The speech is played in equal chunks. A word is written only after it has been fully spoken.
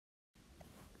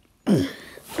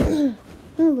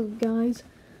Hello guys,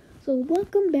 so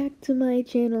welcome back to my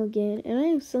channel again, and I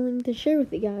have something to share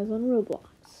with you guys on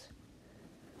Roblox.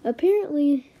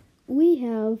 Apparently, we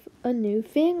have a new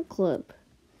fan club.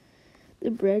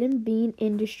 The Bread and Bean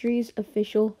Industries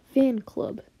official fan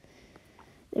club.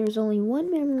 There's only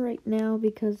one member right now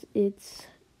because it's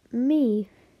me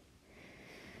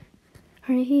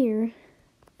right here,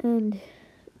 and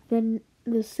then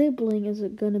the sibling is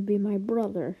gonna be my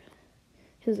brother,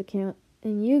 his account.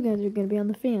 And you guys are going to be on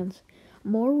the fans.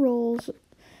 More roles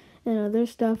and other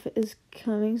stuff is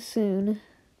coming soon.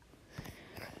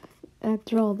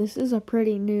 After all, this is a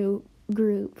pretty new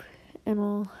group and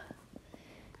all.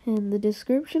 And the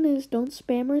description is don't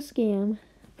spam or scam.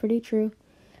 Pretty true.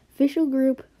 Official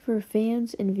group for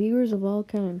fans and viewers of all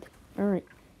kinds. Alright,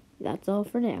 that's all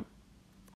for now.